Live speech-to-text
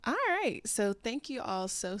right. So thank you all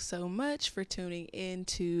so much for tuning in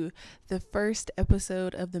to the first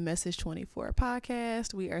episode of the Message 24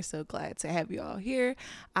 podcast. We are so glad to have you all here.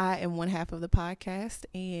 I am one half of the podcast,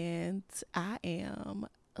 and I am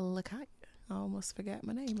Lakaya. I almost forgot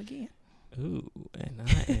my name again. Ooh, and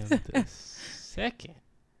I am the second.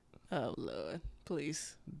 Oh, Lord.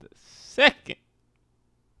 Please. The second.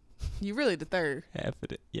 You really the third. Half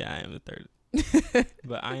of it. Yeah, I am the third.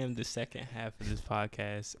 But I am the second half of this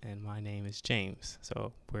podcast, and my name is James.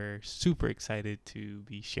 So we're super excited to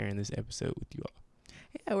be sharing this episode with you all.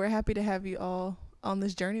 Yeah, we're happy to have you all on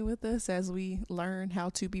this journey with us as we learn how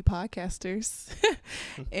to be podcasters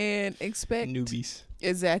and expect newbies.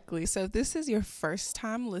 Exactly. So if this is your first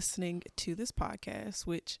time listening to this podcast,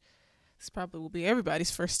 which this probably will be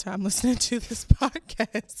everybody's first time listening to this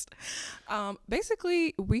podcast.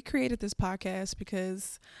 Basically, we created this podcast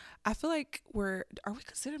because I feel like are we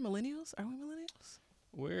considered millennials? Are we millennials?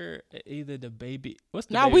 We're either the baby. What's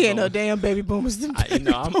the Nah, baby we ain't boomers? No damn baby boomers. Them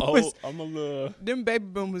I'm boomers, old. I'm a little. Them baby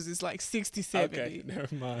boomers is like 60, 70. Okay,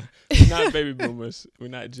 never mind. We're not baby boomers. We're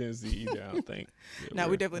not Gen Z either, I don't think. No,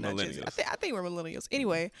 we're definitely not Gen Z. I think we're millennials.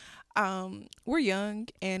 Anyway, we're young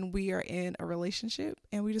and we are in a relationship,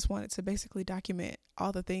 and we just wanted to basically document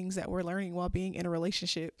all the things that we're learning while being in a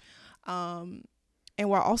relationship. And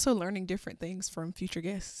while also learning different things from future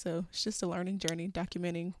guests. So it's just a learning journey,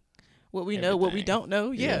 documenting what we know, what we don't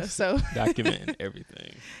know. Yeah. Yes. So documenting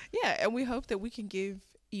everything. Yeah. And we hope that we can give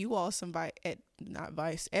you all some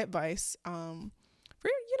advice for,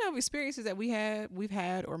 experiences that we've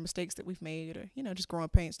had or mistakes that we've made, or, just growing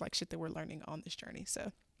pains, like shit that we're learning on this journey.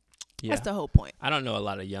 So yeah, that's the whole point. I don't know a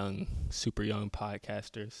lot of super young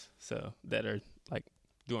podcasters that are like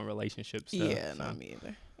doing relationship stuff. Yeah, not me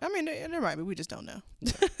either. I mean, there might be. We just don't know.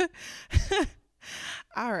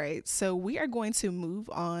 All right. So we are going to move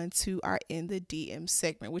on to our In the DM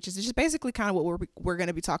segment, which is just basically kind of what we're going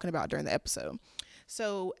to be talking about during the episode.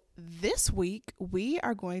 So this week, we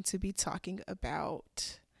are going to be talking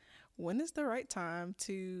about when is the right time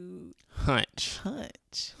to hunch,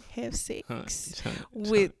 have sex hunch.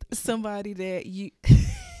 with somebody that you...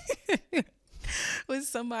 with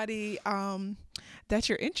somebody that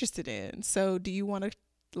you're interested in. So do you want to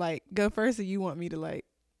go first, or you want me to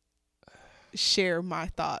share my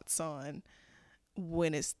thoughts on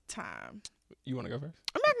when it's time? You want to go first?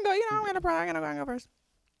 I'm not gonna go. I'm gonna go first.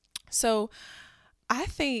 So I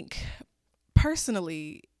think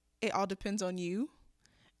personally it all depends on you,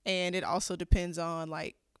 and it also depends on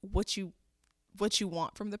what you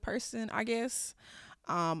want from the person, I guess.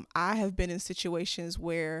 I have been in situations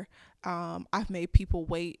where I've made people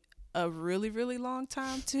wait a really, really long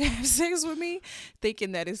time to have sex with me,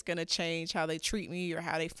 thinking that it's going to change how they treat me or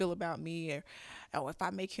how they feel about me, or if I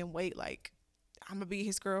make him wait, I'm going to be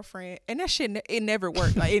his girlfriend. And that shit, it never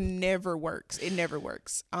worked. It never works. It never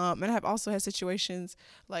works. And I have also had situations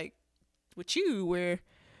with you where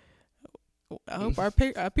I hope our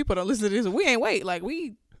people don't listen to this. We ain't wait.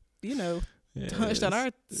 We, hunched on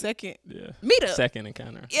our second meetup. Second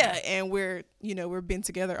encounter. Yeah, and we've been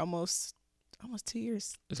together almost 2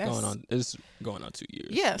 years. It's going on 2 years.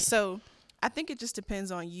 Yeah, so I think it just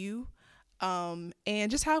depends on you, and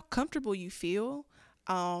just how comfortable you feel.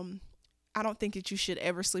 I don't think that you should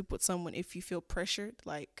ever sleep with someone if you feel pressured.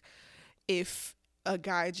 If a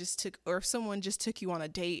guy if someone just took you on a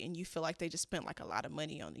date and you feel like they just spent a lot of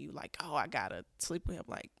money on you, I gotta sleep with him,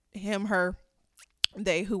 him, her,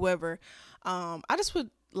 they, whoever. I just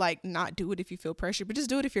would not do it if you feel pressured, but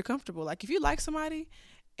just do it if you're comfortable. If you like somebody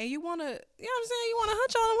and you want to, you know what I'm saying, you want to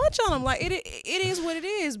hunch on them. It is what it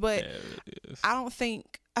is. But yeah, it is.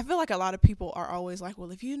 I feel like a lot of people are always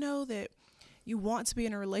well, if you know that you want to be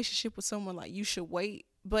in a relationship with someone, you should wait.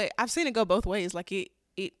 But I've seen it go both ways.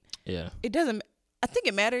 It doesn't, I think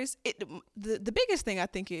it matters. The biggest thing I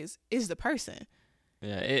think is the person.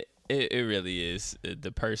 Yeah, it really is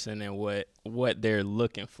the person and what they're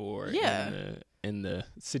looking for. Yeah. in the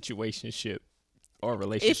situationship or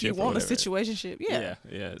relationship. If you want a situationship, yeah.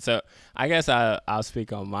 Yeah. So I guess I'll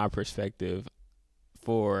speak on my perspective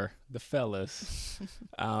for the fellas.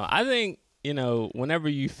 I think, whenever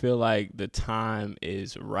you feel like the time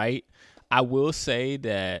is right, I will say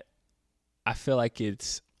that I feel like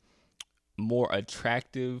it's more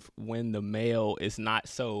attractive when the male is not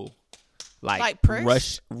so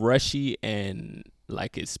rushy and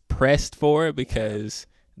it's pressed for it, because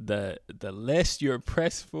the less you're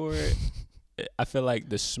pressed for it, I feel like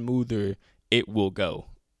the smoother it will go.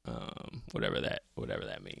 Whatever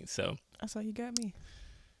that means. So that's how you got me.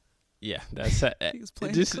 Yeah, that's cool.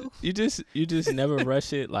 You just never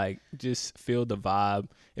rush it. Just feel the vibe.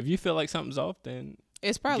 If you feel like something's off, then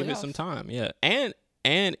it's probably give it some time. Yeah, and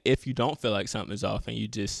and if you don't feel like something is off and you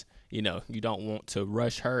just, you don't want to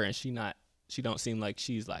rush her and she don't seem like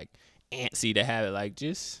she's like antsy to have it, like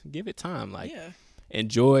just give it time. Like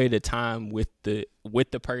enjoy the time with the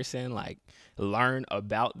person, like learn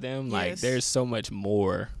about them. Like there's so much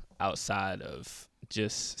more outside of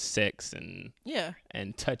just sex and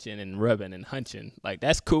touching and rubbing and hunching. Like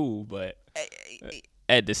that's cool, but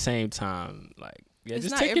at the same time, like it's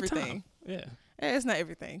just not take everything. Your time. It's not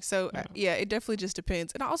everything. So it definitely just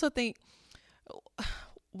depends. And I also think,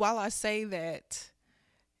 while I say that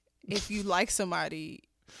if you like somebody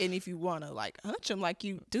and if you want to like hunch them, like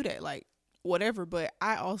you do that, like whatever. But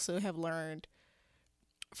I also have learned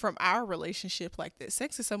from our relationship, like that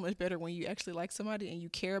sex is so much better when you actually like somebody and you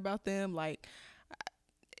care about them. Like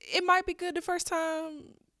it might be good the first time,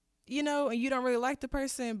 and you don't really like the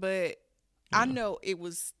person, but I know it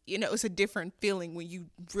was, it's a different feeling when you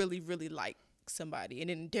really, really like somebody, and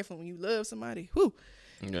then different when you love somebody. Whew.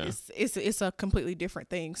 Yeah. It's a completely different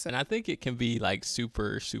thing. So, and I think it can be like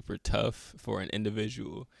super, super tough for an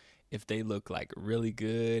individual if they look like really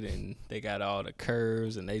good and they got all the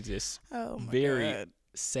curves and they just very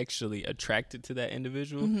sexually attracted to that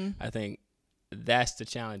individual. Mm-hmm. I think that's the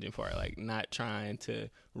challenging part, like not trying to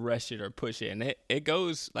rush it or push it. And it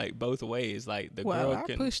goes like both ways. Like the girl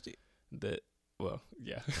can pushed it.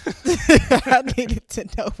 I needed to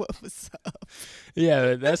know what was up.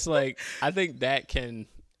 Yeah, that's like, I think that can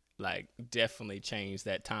like definitely change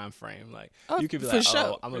that time frame. Like you could be like,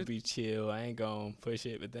 sure. I'm gonna be chill, I ain't gonna push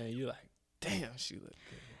it, but then you're like, damn, she look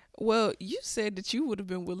good. Well, you said that you would have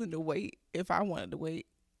been willing to wait if I wanted to wait.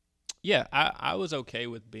 Yeah, I was okay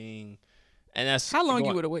with being, and that's how long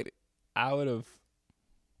you would have waited. I would have.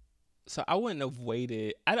 So I wouldn't have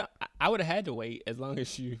waited. I would have had to wait as long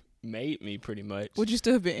as you made me, pretty much. Would you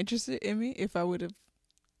still have been interested in me if I would have?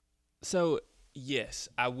 So yes,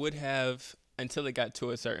 I would have, until it got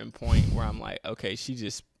to a certain point where I'm like, okay, she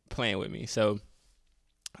just playing with me. So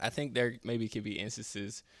I think there maybe could be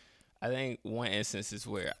instances. I think one instance is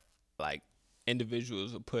where like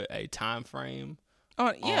individuals will put a time frame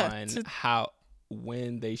on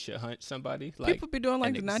when they should hunt somebody. Like people be doing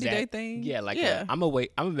like the 90-day thing. Yeah, like I'm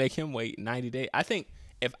gonna make him wait 90 days. I think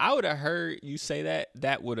if I would have heard you say that,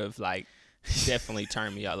 that would have like definitely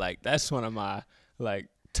turned me out. Like that's one of my like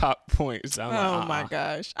top points. I'm my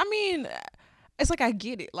gosh. I mean, it's like I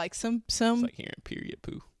get it. Like some it's like hearing period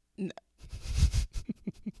poo. No.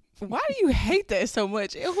 Why do you hate that so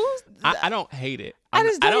much? I don't hate it. I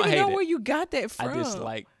just don't even know where you got that from. I just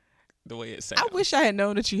like the way it sounds. I wish I had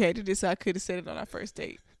known that you hated it, so I could have said it on our first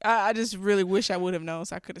date. I just really wish I would have known,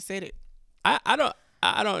 so I could have said it. I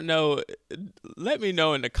don't know. Let me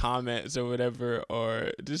know in the comments or whatever,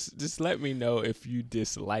 or just let me know if you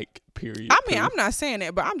dislike period. I mean, I'm not saying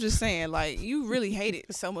that, but I'm just saying like you really hate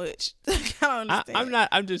it so much. I don't understand.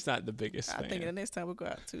 I'm just not the biggest fan. I think the next time we go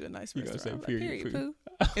out to a nice you restaurant, gonna say period poo.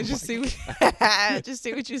 And just see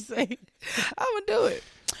what you say. I'm gonna do it.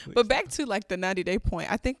 Please. But back to like the 90-day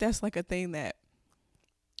point, I think that's like a thing that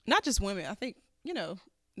not just women. I think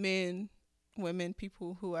men, women,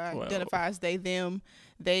 people who identify as they, them,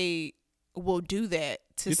 they will do that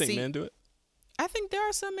to see. You think men do it? I think there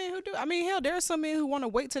are some men who do. I mean, hell, there are some men who want to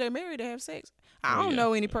wait till they're married to have sex. I don't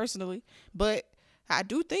know any personally, but I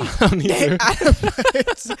do think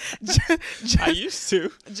I used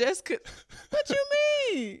to. Just could. What you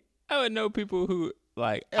mean? I would know people who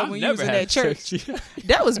like. When you was in that church,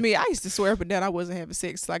 that was me. I used to swear up and down I wasn't having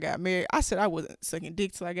sex till I got married. I said I wasn't sucking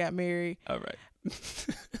dick till I got married. All right.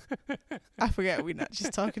 I forgot we're not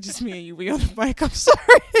just talking, just me and you. We on the mic. I'm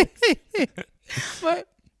sorry, but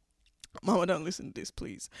Mama, don't listen to this,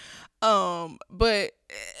 please. But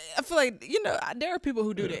I feel like there are people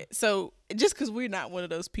who do that. So just because we're not one of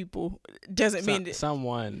those people doesn't mean that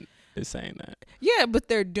someone is saying that. Yeah, but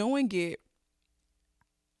they're doing it,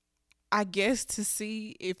 I guess, to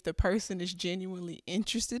see if the person is genuinely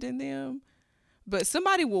interested in them. But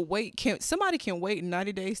somebody will wait. Somebody can wait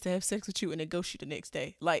 90 days to have sex with you and then ghost you the next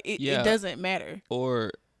day. Like it doesn't matter.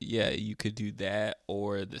 Or you could do that,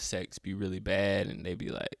 or the sex be really bad and they be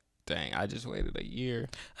like, "Dang, I just waited a year.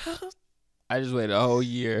 I just waited a whole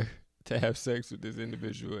year to have sex with this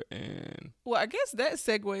individual." And well, I guess that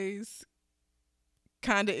segues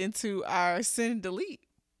kind of into our send and delete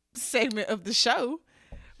segment of the show,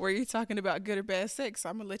 where you're talking about good or bad sex.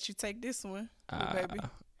 I'm gonna let you take this one, baby.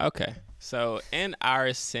 Okay. So in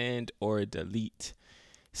our send or delete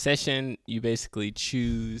session, you basically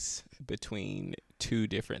choose between two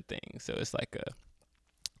different things. So it's like a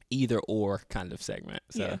either or kind of segment.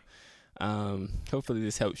 So hopefully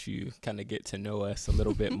this helps you kind of get to know us a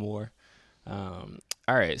little bit more. All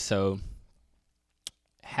right. So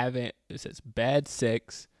having, it says bad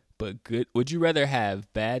sex but good. Would you rather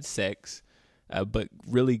have bad sex but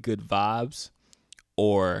really good vibes,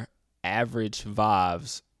 or average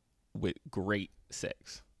vibes with great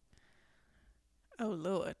sex? Oh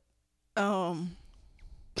Lord. Um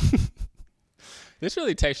This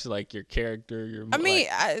really takes like your character, your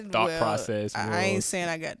thought process. I ain't saying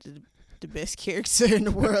I got the best character in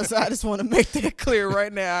the world, so I just want to make that clear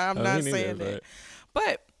right now. I'm not saying that.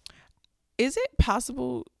 But is it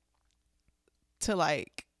possible to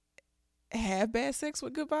like have bad sex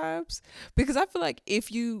with good vibes? Because I feel like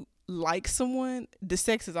if you like someone, the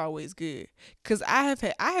sex is always good. Because I have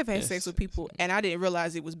had sex with people and I didn't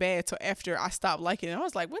realize it was bad till after I stopped liking it. I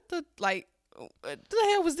was like, what the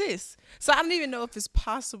hell was this? So I don't even know if it's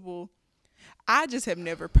possible. I just have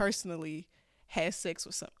never personally had sex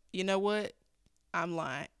with someone. You know what? I'm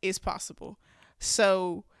lying. It's possible.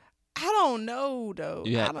 So I don't know though.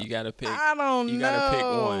 You gotta pick. I don't know. You gotta pick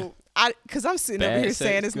one. Because I'm sitting Bad over here sex,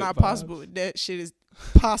 saying it's good not vibes. possible. That shit is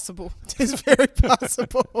possible. It's very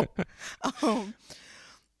possible.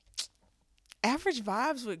 Average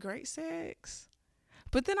vibes with great sex,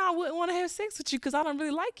 but then I wouldn't want to have sex with you because I don't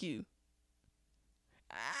really like you.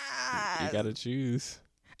 You gotta choose.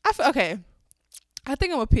 Okay. I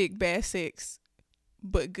think I'm gonna pick bad sex,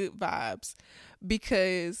 but good vibes,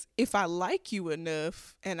 because if I like you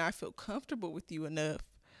enough and I feel comfortable with you enough,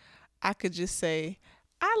 I could just say,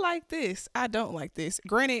 I like this, I don't like this.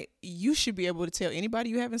 Granted, you should be able to tell anybody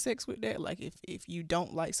you having sex with that, like if you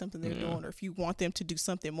don't like something they're doing, or if you want them to do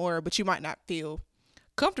something more, but you might not feel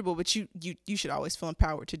comfortable, but you should always feel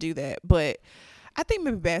empowered to do that. But I think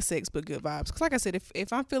maybe bad sex but good vibes, because like I said,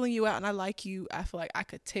 if I'm feeling you out and I like you, I feel like I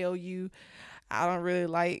could tell you I don't really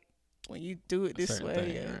like when you do it this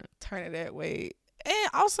way and turn it that way. And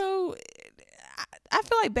also, I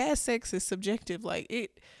feel like bad sex is subjective.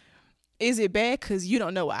 Like, is it bad because you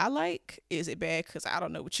don't know what I like? Is it bad because I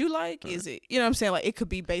don't know what you like? Is it, you know what I'm saying? Like, it could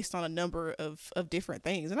be based on a number of different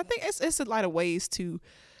things. And I think it's a lot of ways to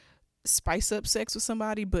spice up sex with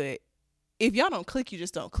somebody. But if y'all don't click, you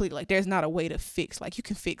just don't click. Like, there's not a way to fix. Like, you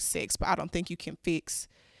can fix sex, but I don't think you can fix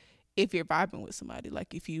if you're vibing with somebody.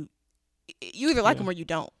 Like, if you either like them or you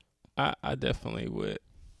don't. I definitely would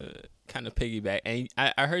kind of piggyback. And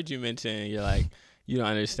I heard you mention you're like, you don't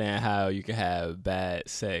understand how you can have bad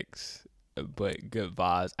sex but good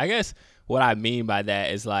vibes. I guess what I mean by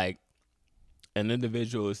that is like an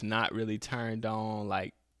individual is not really turned on,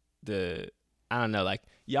 like I don't know, like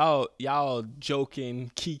y'all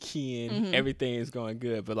joking, kikiing, everything is going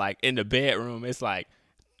good, but like in the bedroom it's like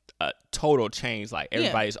a total change. Like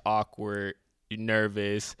everybody's awkward, you're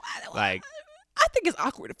nervous. Like, I think it's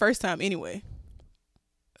awkward the first time anyway.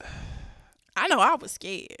 I know I was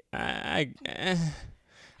scared. I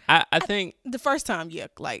think the first time, yeah,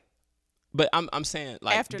 like. But I'm saying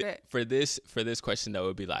like after that for this question though, it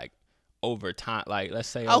would be like over time. Like let's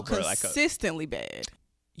say consistently bad.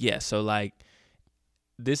 Yeah, so like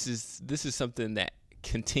this is something that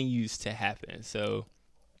continues to happen. So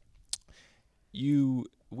you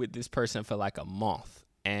with this person for like a month,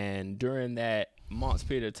 and during that month's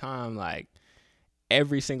period of time, like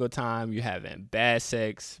every single time you're having bad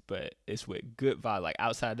sex, but it's with good vibe, like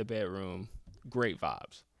outside the bedroom, great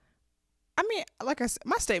vibes. I mean, like I said,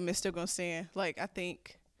 my statement's still gonna stand. Like, I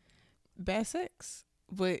think bad sex,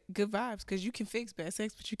 but good vibes, because you can fix bad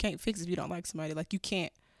sex, but you can't fix it if you don't like somebody. Like, you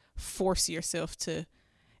can't force yourself to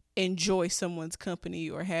enjoy someone's company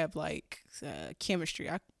or have like chemistry.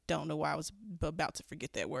 I don't know why I was about to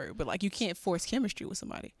forget that word, but like you can't force chemistry with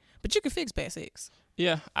somebody, but you can fix bad sex.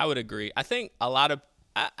 Yeah, I would agree. I think I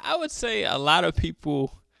would say a lot of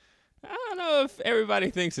people, I don't know if everybody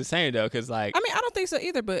thinks the same though, because like, I mean, I don't think so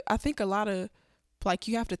either, but I think a lot of, like,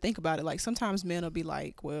 you have to think about it. Like, sometimes men will be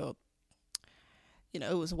like, well, you know,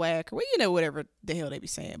 it was whack, or, well, you know, whatever the hell they be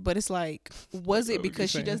saying. But it's like, was it because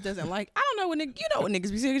she just doesn't like, I don't know what you know what niggas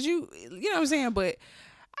be saying, because you know what I'm saying? But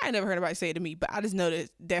I ain't never heard anybody say it to me, but I just know that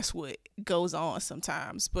that's what goes on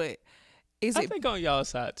sometimes. But I think on y'all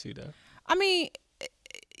side too though. I mean,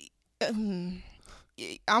 I'm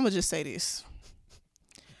gonna just say this.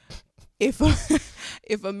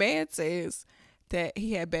 If a man says that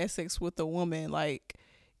he had bad sex with a woman, like,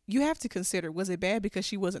 you have to consider, was it bad because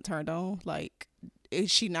she wasn't turned on? Like,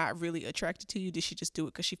 is she not really attracted to you? Did she just do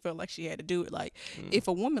it because she felt like she had to do it? Like, if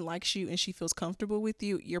a woman likes you and she feels comfortable with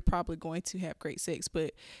you, you're probably going to have great sex.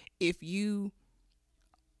 But if you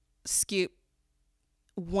skip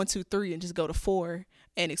 1, 2, 3 and just go to 4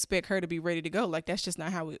 and expect her to be ready to go, like, that's just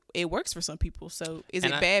not how it works for some people. So is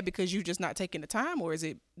it bad because you're just not taking the time, or is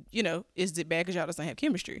it, you know, is it bad because y'all just don't have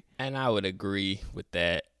chemistry? And I would agree with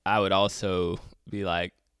that. I would also be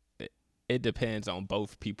like, it depends on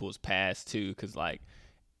both people's past too, because like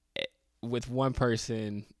with one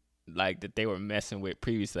person like that they were messing with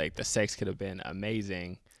previously, like the sex could have been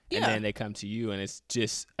amazing, and then they come to you and it's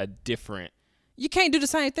just a different. You can't do the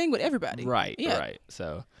same thing with everybody. Right.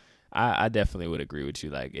 So I definitely would agree with you.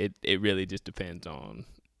 Like it really just depends on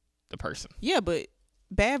the person. Yeah, but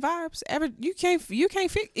bad vibes,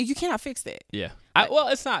 you cannot fix that. Yeah. Well,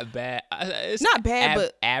 it's not bad. It's not bad,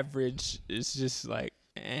 but average. It's just like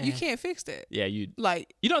you can't fix that. Yeah, you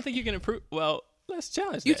don't think you can improve? Well, let's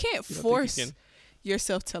challenge that. You can't force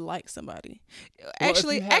yourself to like somebody. Well,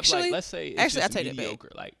 actually, like, let's say it's I just take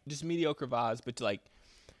mediocre, like just mediocre vibes, but like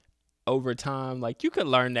over time, like you could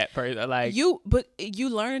learn that person. Like you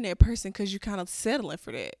learning that person because you kind of settling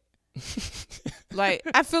for that. Like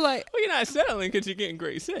I feel like you're not settling because you're getting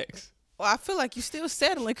great sex. Well, I feel like you're still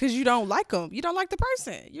settling because you don't like them. You don't like the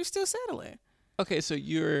person. You're still settling. Okay, so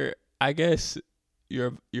I guess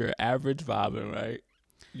you're average vibing, right?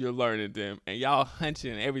 You're learning them, and y'all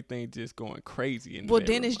hunching and everything just going crazy. In the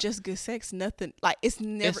then it's just good sex. Nothing like it's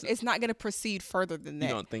not gonna proceed further than that.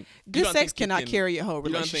 You don't think good sex cannot carry a whole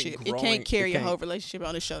relationship? It can't carry a whole relationship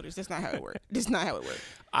on its shoulders. That's not how it works. That's not how it works.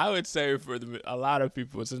 I would say for a lot of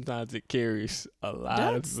people, sometimes it carries a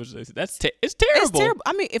lot of people. It's terrible. It's terrible.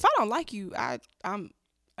 I mean, if I don't like you, I'm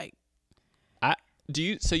like.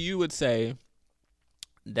 So you would say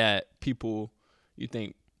that people, you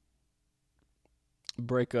think,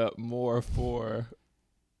 break up more for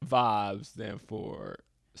vibes than for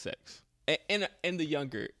sex in the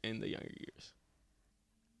younger years?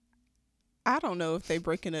 I don't know if they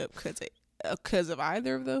breaking up because of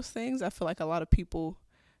either of those things. I feel like a lot of people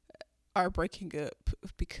are breaking up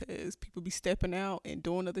because people be stepping out and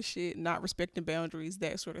doing other shit, not respecting boundaries,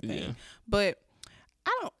 that sort of thing. Yeah. But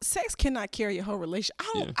sex cannot carry a whole relationship.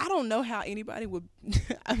 I don't know how anybody would.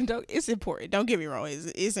 It's important. Don't get me wrong.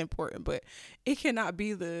 It's important, but it cannot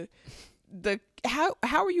be the how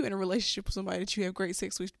are you in a relationship with somebody that you have great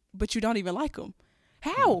sex with, but you don't even like them?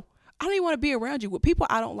 How? I don't even want to be around you with people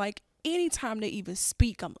I don't like. Anytime they even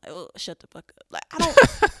speak, I'm like, oh, shut the fuck up. Like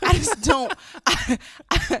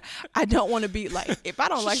I don't want to be like, if I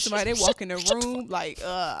don't like somebody, they walk in the room like,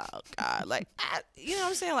 oh God, like, you know what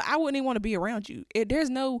I'm saying? Like, I wouldn't even want to be around you. If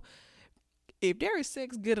there is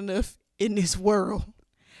sex good enough in this world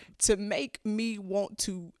to make me want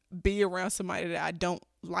to be around somebody that I don't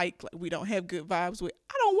like we don't have good vibes with,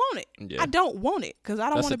 I don't want it. Yeah. I don't want it because I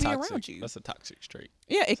don't want to be around you. That's a toxic trait.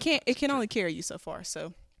 Yeah, it can only carry you so far.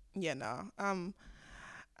 So. Yeah, no, I'm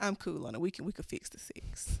cool on it. We could fix the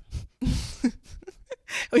sex.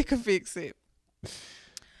 We could fix it.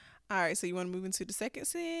 All right, so you want to move into the second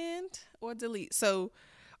send or delete? So,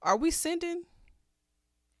 are we sending?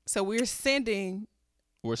 So we're sending.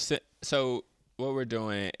 So what we're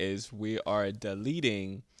doing is we are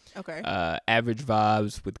deleting. Okay. Average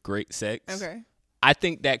vibes with great sex. Okay. I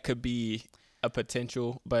think that could be a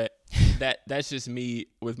potential, but that's just me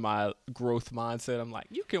with my growth mindset. I'm like,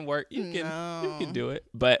 you can work, you can do it.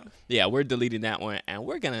 But yeah, we're deleting that one, and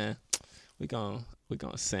we're gonna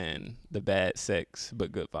send the bad sex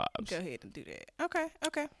but good vibes. Go ahead and do that.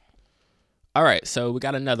 Okay. All right, so we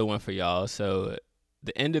got another one for y'all. So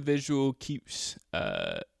the individual keeps.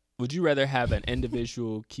 Would you rather have an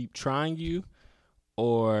individual keep trying you,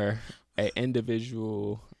 or an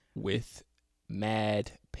individual with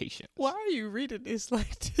mad patience? Why are you reading this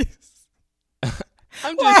like this?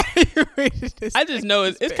 Why are you reading this? I just know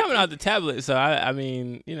it's coming out the tablet, so I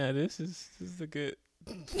mean, you know, this is a good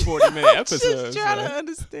 40-minute episode. I'm just trying to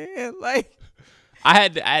understand. Like, I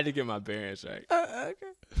had to get my bearings right. Okay.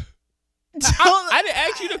 I didn't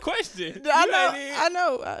ask you the question. I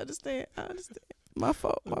know. I understand. My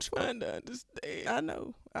fault. I'm trying to understand. I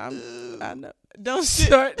know. I know. Don't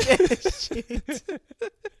start that shit.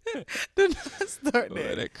 Do not start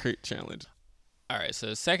that. That creep challenge. All right. So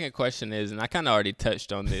the second question is, and I kind of already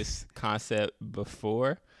touched on this concept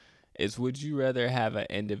before, is would you rather have an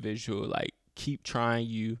individual like keep trying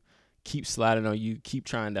you, keep sliding on you, keep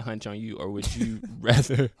trying to hunch on you, or would you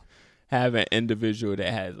rather have an individual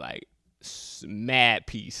that has like mad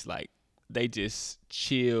peace, like they just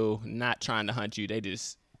chill, not trying to hunt you, they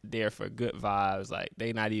just there for good vibes, like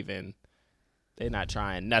they're not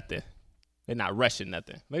trying nothing, they're not rushing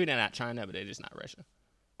nothing. Maybe they're not trying that, but they're just not rushing.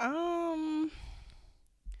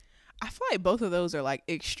 I feel like both of those are like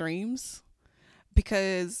extremes,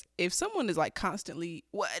 because if someone is like constantly,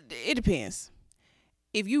 it depends.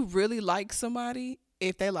 If you really like somebody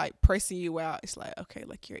if they like pressing you out, it's like, okay,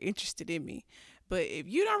 like you're interested in me. But if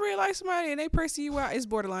you don't really like somebody and they pressing you out, it's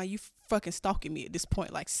borderline you fucking stalking me at this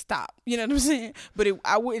point. Like, stop. You know what I'm saying? But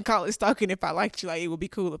I wouldn't call it stalking if I liked you. Like, it would be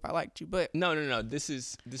cool if I liked you. But No. This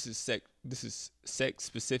is sex. This is sex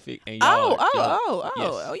specific. And oh,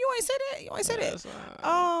 yes. you ain't said that. You ain't said Yes,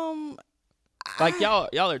 that. Like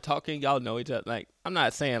y'all are talking. Y'all know each other. Like, I'm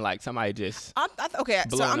not saying like somebody just. Okay,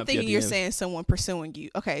 so blowing I'm up thinking your you're DMs. saying someone pursuing you.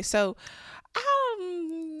 Okay, so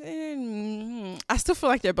I still feel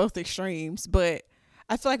like they're both extremes, but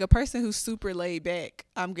I feel like a person who's super laid back,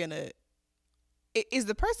 is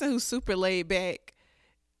the person who's super laid back,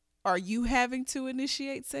 are you having to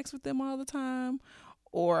initiate sex with them all the time?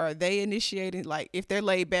 Or are they initiating, like, if they're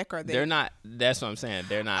laid back, are they? They're not. That's what I'm saying.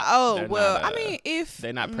 They're not. Oh, they're well, not, I mean, if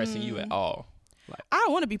they're not pressing you at all. Like, I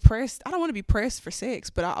don't want to be pressed. I don't want to be pressed for sex,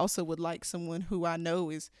 but I also would like someone who I know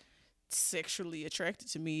is sexually attracted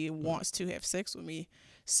to me and wants to have sex with me.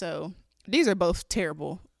 So these are both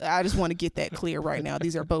terrible. I just want to get that clear right now.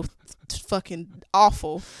 These are both fucking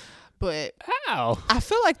awful. But how? I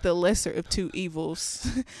feel like the lesser of two evils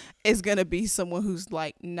is going to be someone who's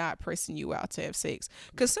like not pressing you out to have sex.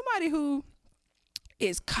 Because somebody who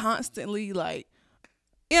is constantly like,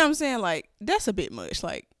 you know what I'm saying? Like, that's a bit much.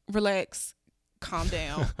 Like, relax, calm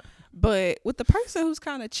down. But with the person who's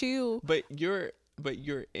kind of chill. But you're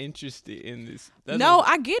interested in this. No,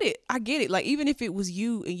 I get it. Like, even if it was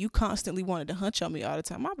you and you constantly wanted to hunch on me all the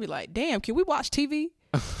time, I'd be like, damn, can we watch TV?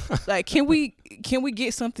 Like, can we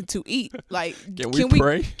get something to eat? Like, can we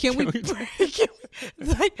pray? Can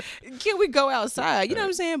we go outside? You know what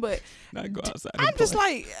I'm saying? But not go outside. I'm just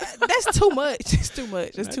like, that's too much. It's too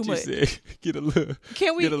much. It's too much. Said, get a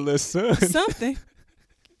little sun. Something?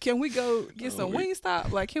 Can we go get some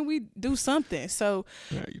Wingstop? Like, can we do something? So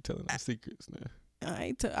now you telling our secrets now.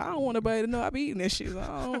 I don't want nobody to know I be eating this shit. So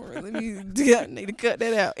I don't really need to cut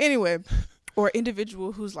that out. Anyway, or an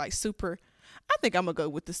individual who's like super. I think I'm gonna go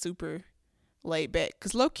with the super laid back.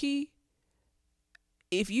 Cause low key,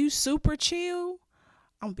 if you super chill,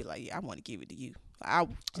 I'm gonna be like, yeah, I want to give it to you. I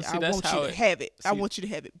want you to have it. I want you to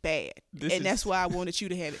have it bad, and that's why I wanted you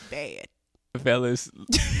to have it bad. Fellas,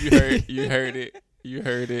 you heard it. You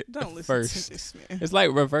heard it. Don't listen first. to this, man. It's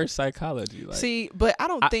like reverse psychology. Like, see, but I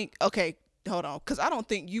don't think. Okay, hold on, because I don't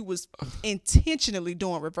think you was intentionally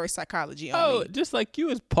doing reverse psychology on me. Just like you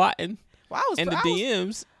was plotting. Well,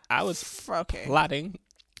 DMs. I was plotting.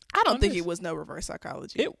 I don't think it was no reverse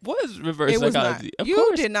psychology. It was reverse psychology. Of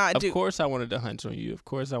course, did not do. Of course, I wanted to hunch on you. Of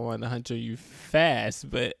course, I wanted to hunch on you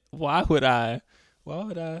fast. But why would I? Why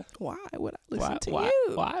would I listen to you?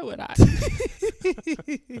 Why would I?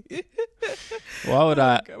 Why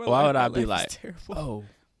would I be like, oh,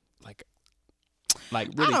 like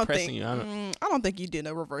really pressing you? I don't think you did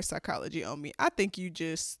no reverse psychology on me. I think you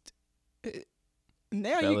just.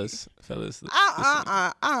 Fellas,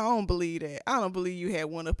 I don't believe that. I don't believe you had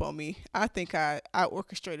one up on me. I think I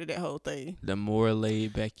orchestrated that whole thing. The more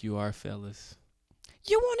laid back you are, fellas,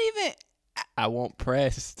 you won't even. I won't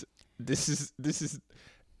pressed. This is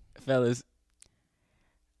fellas.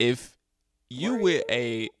 If you with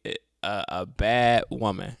a bad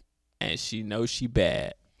woman and she knows she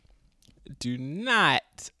bad, do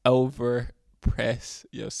not over press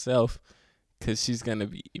yourself. Because she's going to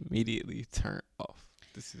be immediately turned off.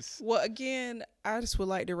 Well, again, I just would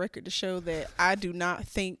like the record to show that I do not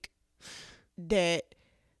think that.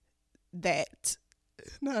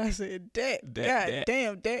 No, I said that. God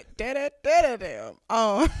damn, damn.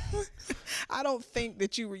 I don't think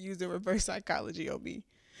that you were using reverse psychology on me.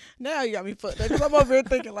 Now you got me fucked up. Because I'm over here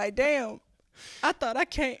thinking like, damn.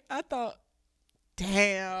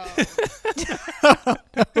 Damn.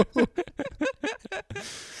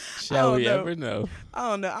 Shall we ever know?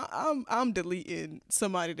 I don't know. I'm deleting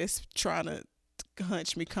somebody that's trying to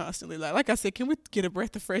hunch me constantly. Like I said, can we get a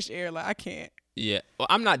breath of fresh air? Like, I can't. Yeah. Well,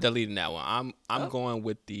 I'm not deleting that one. I'm going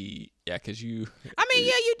with the because you.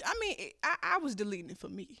 I was deleting it for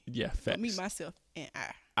me. Yeah, facts. For me, myself, and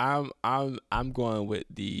I. I'm going with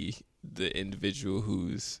the individual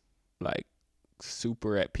who's like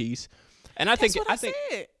super at peace. And I think said.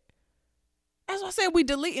 That's what I said. We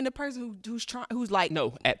deleting the person who's like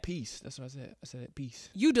at peace. That's what I said. I said at peace.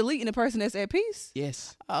 You deleting the person that's at peace?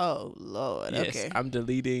 Yes. Oh Lord. Yes, okay. I'm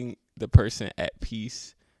deleting the person at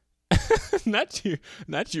peace. not you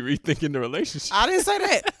rethinking the relationship. I didn't say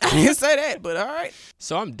that. But all right.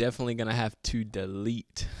 So I'm definitely gonna have to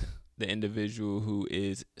delete the individual who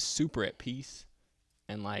is super at peace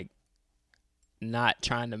and like not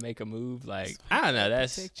trying to make a move. Like, I don't know.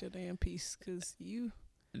 That's protect your damn peace, because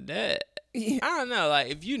I don't know. Like,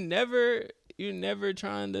 if you never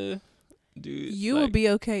trying to dude. You would be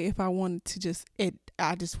okay if I wanted to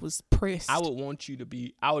I just was pressed. I would want you to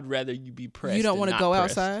be. I would rather you be pressed. You don't want to go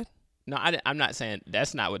pressed. outside? No, I'm not saying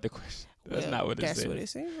that's not what the question. That's not what it says. That's what it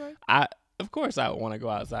seems like. Of course, I would want to go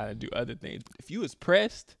outside and do other things. If you was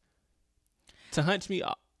pressed to hunch me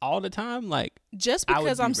all the time, like just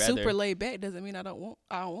because I'm super laid back doesn't mean I don't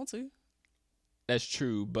want to. That's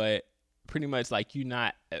true, but pretty much like you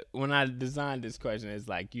not. When I designed this question, it's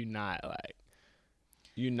like you're not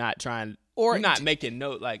trying, or you're not making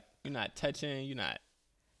note, like you're not touching, you're not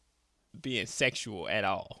being sexual at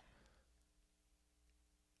all.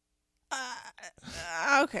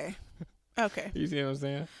 Okay. You see what I'm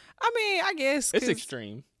saying? I mean, I guess it's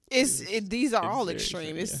extreme. These are all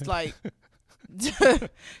extreme. It's like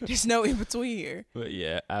there's no in between here. But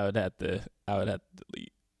yeah, I would have to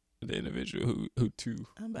delete the individual who too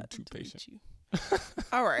patient. You.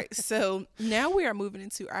 All right, so now we are moving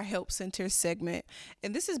into our help center segment,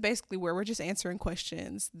 and this is basically where we're just answering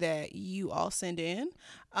questions that you all send in.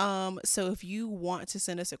 So if you want to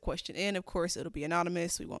send us a question in, of course it'll be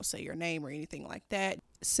anonymous. We won't say your name or anything like that.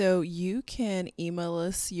 So you can email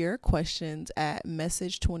us your questions at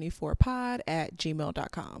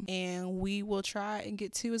message24pod@gmail.com, and we will try and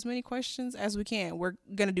get to as many questions as we can. We're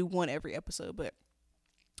gonna do one every episode, but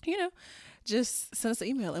just send us an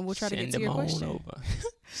email and we'll try to get to your question. Over.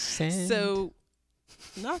 So,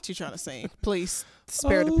 not you trying to sing. Please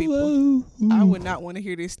spare the people. I would not want to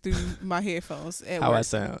hear this through my headphones at How work I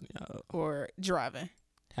sound, y'all. Or driving.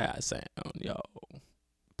 How I sound, y'all.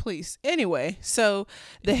 Please. Anyway, so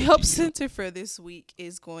the help center for this week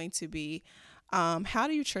is going to be, how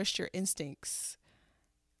do you trust your instincts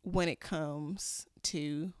when it comes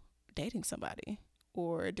to dating somebody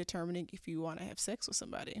or determining if you want to have sex with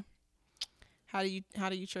somebody? How do you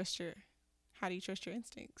trust your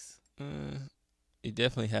instincts? You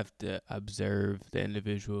definitely have to observe the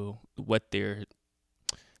individual, what they're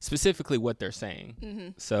saying. Mm-hmm.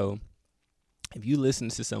 So if you listen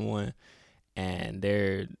to someone and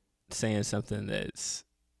they're saying something that's,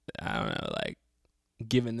 I don't know, like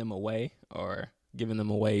giving them away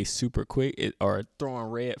super quick, or throwing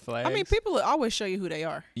red flags. I mean, people will always show you who they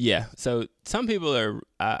are. Yeah. So some people are,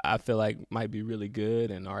 I feel like, might be really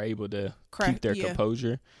good and are able to keep their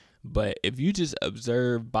composure. But if you just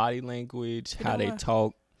observe body language, how they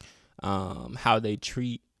talk, how they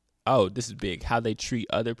treat, this is big, how they treat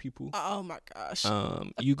other people. Oh my gosh.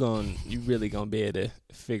 You really gonna be able to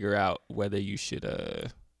figure out whether you should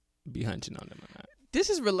be hunching on them or not. This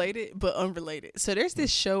is related but unrelated. So there's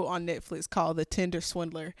this show on Netflix called The Tinder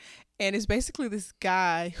Swindler, and it's basically this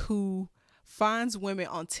guy who finds women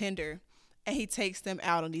on Tinder and he takes them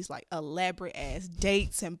out on these like elaborate ass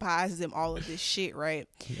dates and buys them all of this shit, right?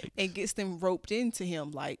 Yikes. And gets them roped into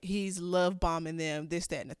him, like he's love bombing them, this,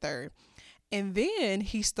 that, and the third. And then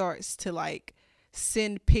he starts to like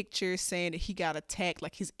send pictures saying that he got attacked,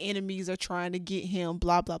 like his enemies are trying to get him,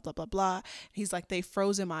 blah, blah, blah, blah, blah. He's like, they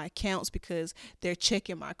frozen my accounts because they're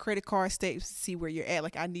checking my credit card statements to see where you're at.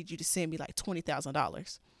 Like, I need you to send me like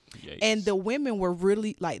 $20,000. And the women were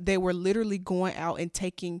really like, they were literally going out and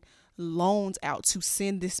taking loans out to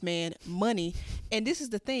send this man money. And this is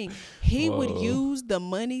the thing, he would use the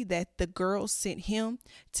money that the girl sent him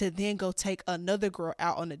to then go take another girl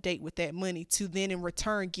out on a date with that money to then in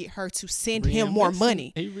return get her to send him more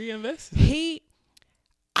money. He reinvested.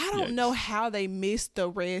 I don't know how they missed the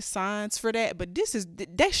red signs for that, but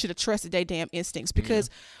they should have trusted their damn instincts, because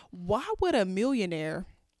why would a millionaire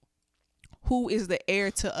who is the heir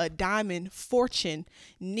to a diamond fortune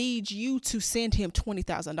need you to send him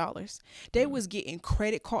 $20,000? They was getting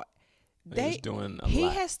credit card. He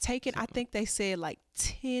has taken, I think they said like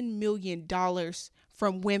 $10 million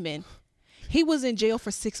from women. He was in jail for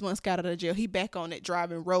 6 months, got out of jail. He back on it,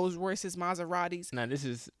 driving Rolls Royces, Maseratis. Now this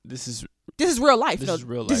is real life. This is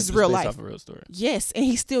real life. This is real life. Off a real story. Yes, and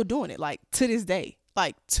he's still doing it, like to this day.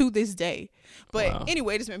 But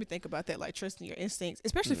anyway, it just made me think about that, like trusting your instincts,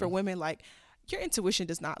 especially for women. Like, your intuition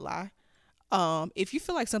does not lie. If you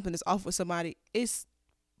feel like something is off with somebody, it's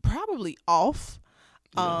probably off.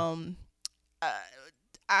 I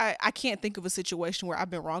can't think of a situation where I've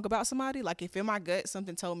been wrong about somebody. Like, if in my gut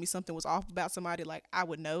something told me something was off about somebody, like I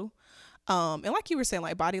would know. And like you were saying,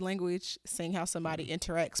 like body language, seeing how somebody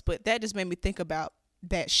interacts. But that just made me think about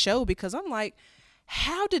that show, because I'm like,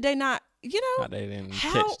 how did they not, how they didn't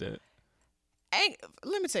catch that?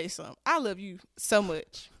 Let me tell you something. I love you so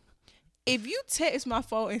much. If you text my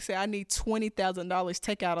phone and say I need $20,000,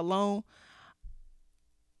 take out a loan,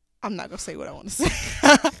 I'm not gonna say what I want to say.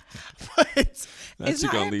 But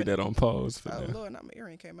you're gonna leave that on pause for now. Lord, now my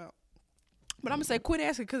earring came out. But I'm gonna say quit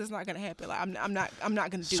asking, because it's not gonna happen. Like I'm not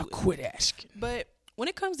gonna do it. Quit asking. But when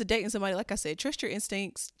it comes to dating somebody, like I said, trust your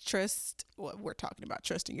instincts. We're talking about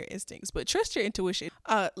trusting your instincts, but trust your intuition.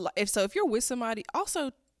 If you're with somebody,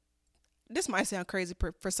 also, this might sound crazy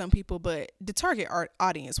for some people, but the target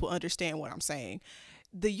audience will understand what I'm saying.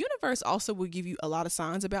 The universe also will give you a lot of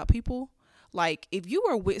signs about people. Like, if you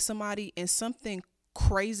are with somebody and something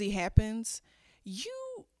crazy happens,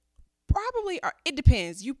 you probably are, it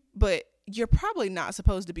depends, but you're probably not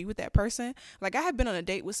supposed to be with that person. Like, I have been on a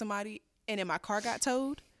date with somebody and then my car got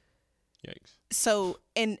towed. Yikes. So,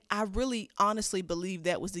 and I really honestly believe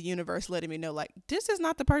that was the universe letting me know, like, this is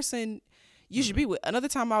not the person you should be with. Another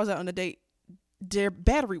time I was out on a date, their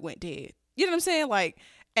battery went dead. You know what I'm saying? Like,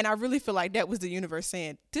 and I really feel like that was the universe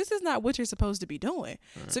saying, this is not what you're supposed to be doing.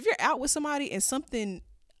 Right. So if you're out with somebody and something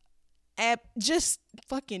just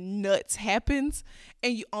fucking nuts happens,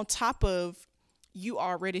 and you, on top of you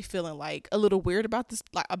already feeling like a little weird about this,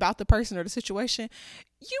 like about the person or the situation,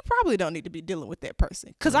 you probably don't need to be dealing with that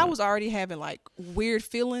person. Cause I was already having like weird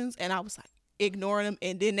feelings and I was like ignoring them.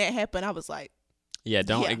 And then that happened. I was like,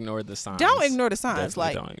 don't ignore the signs. Don't ignore the signs. Definitely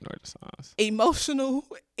like, don't ignore the signs. Emotional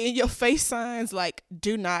in your face signs. Like,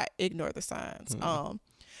 do not ignore the signs.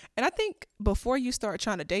 And I think before you start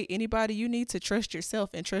trying to date anybody, you need to trust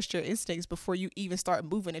yourself and trust your instincts before you even start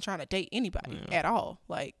moving and trying to date anybody at all.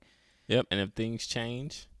 Like, yep. And if things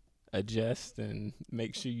change, adjust and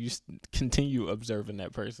make sure you continue observing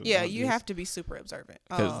that person. Yeah, you have to be super observant.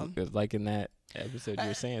 Because like in that episode, you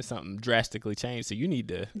were saying something drastically changed, so you need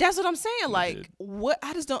to. That's what I'm saying. Like, what?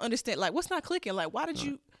 I just don't understand. Like, what's not clicking? Like, why did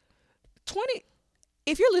you 20?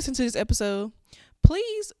 If you're listening to this episode,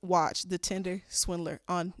 please watch The Tinder Swindler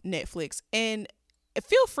on Netflix, and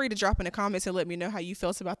feel free to drop in the comments and let me know how you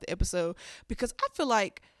felt about the episode, because I feel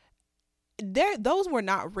like those were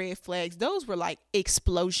not red flags. Those were like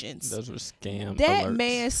explosions. Those were scam That alerts.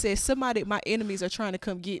 Man said, somebody, my enemies are trying to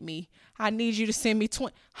come get me. I need you to send me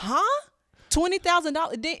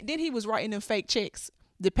 $20,000. Then he was writing them fake checks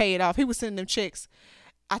to pay it off. He was sending them checks.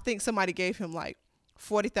 I think somebody gave him like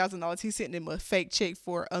 $40,000. He sent him a fake check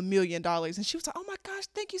for $1 million. And she was like, oh my gosh,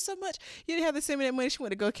 thank you so much. You didn't have to send me that money. She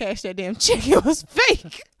went to go cash that damn check. It was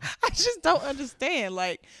fake. I just don't understand.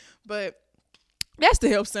 Like, but that's the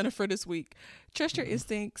help center for this week. Trust your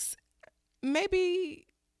instincts. Maybe,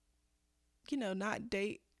 not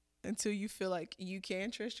date until you feel like you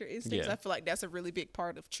can trust your instincts. I feel like that's a really big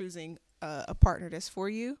part of choosing a partner that's for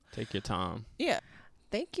you. Take your time. Yeah.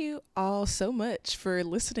 Thank you all so much for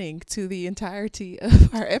listening to the entirety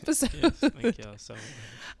of our episode. Yes, thank y'all so much.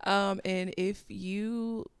 And if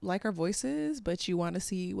you like our voices, but you want to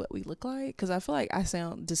see what we look like, because I feel like I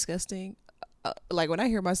sound disgusting. Like when I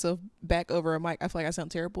hear myself back over a mic, I feel like I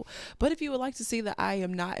sound terrible. But if you would like to see that I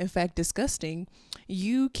am not, in fact, disgusting,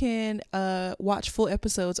 you can watch full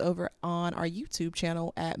episodes over on our YouTube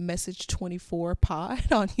channel at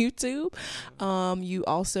Message24Pod on YouTube. You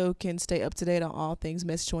also can stay up to date on all things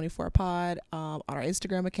Message24Pod on our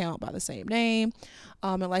Instagram account by the same name.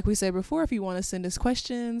 And like we said before, if you want to send us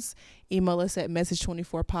questions, email us at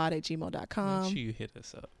message24pod@gmail.com. Make sure you hit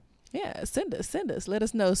us up. Yeah, send us. Let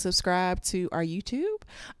us know. Subscribe to our YouTube.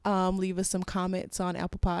 Leave us some comments on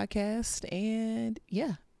Apple Podcast. And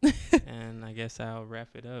yeah. And I guess I'll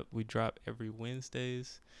wrap it up. We drop every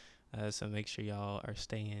Wednesdays. So make sure y'all are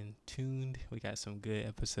staying tuned. We got some good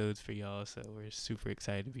episodes for y'all. So we're super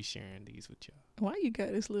excited to be sharing these with y'all. Why you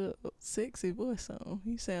got this little sexy voice on?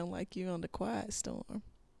 You sound like you're on the Quiet Storm.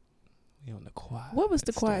 We on the Quiet. What was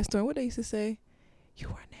the Quiet Storm? What they used to say? You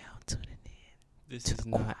are now tuning in. This is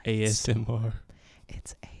not ASMR.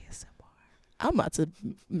 It's ASMR. I'm about to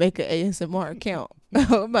make an ASMR account.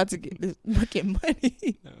 I'm about to get money. No,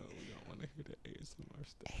 we don't want to hear the ASMR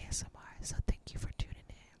stuff. ASMR. So thank you for tuning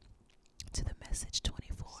in to the Message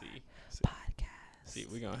 24 podcast. See,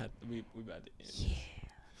 we're gonna have to. We about to end. Yeah.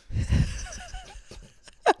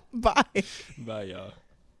 Bye. Bye, y'all.